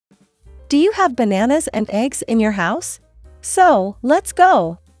Do you have bananas and eggs in your house? So, let's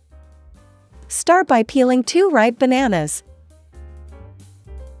go! Start by peeling 2 ripe bananas.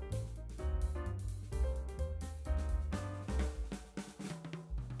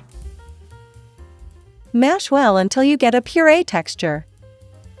 Mash well until you get a puree texture.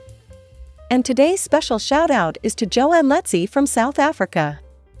 And today's special shout out is to Joanne Letzi from South Africa.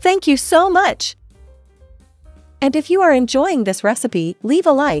 Thank you so much! And if you are enjoying this recipe, leave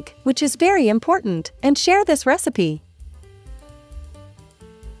a like, which is very important, and share this recipe.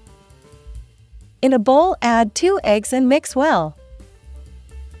 In a bowl, add 2 eggs and mix well.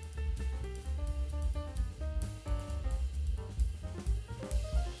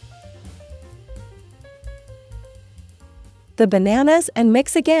 The bananas and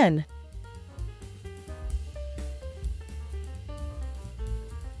mix again.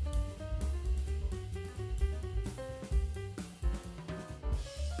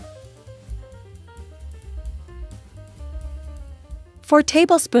 Four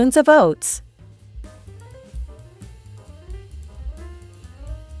tablespoons of oats.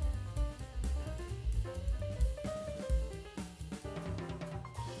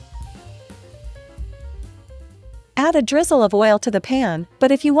 Add a drizzle of oil to the pan, but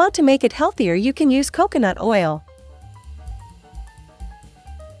if you want to make it healthier, you can use coconut oil.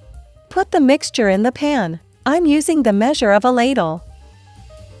 Put the mixture in the pan. I'm using the measure of a ladle.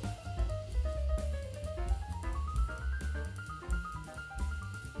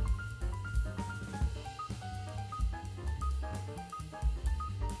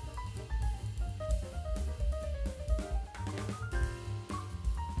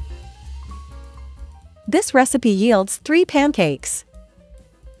 This recipe yields 3 pancakes.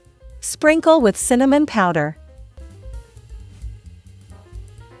 Sprinkle with cinnamon powder.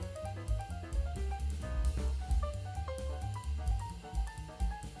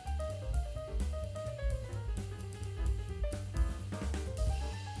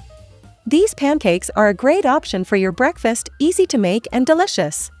 These pancakes are a great option for your breakfast, easy to make and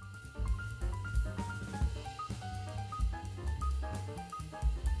delicious.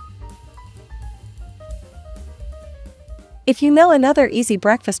 If you know another easy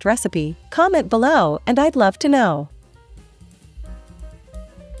breakfast recipe, comment below and I'd love to know.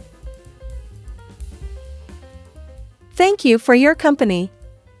 Thank you for your company.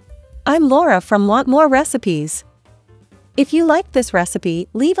 I'm Laura from Want More Recipes. If you liked this recipe,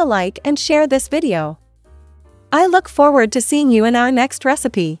 leave a like and share this video. I look forward to seeing you in our next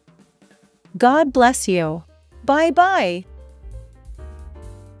recipe. God bless you. Bye bye.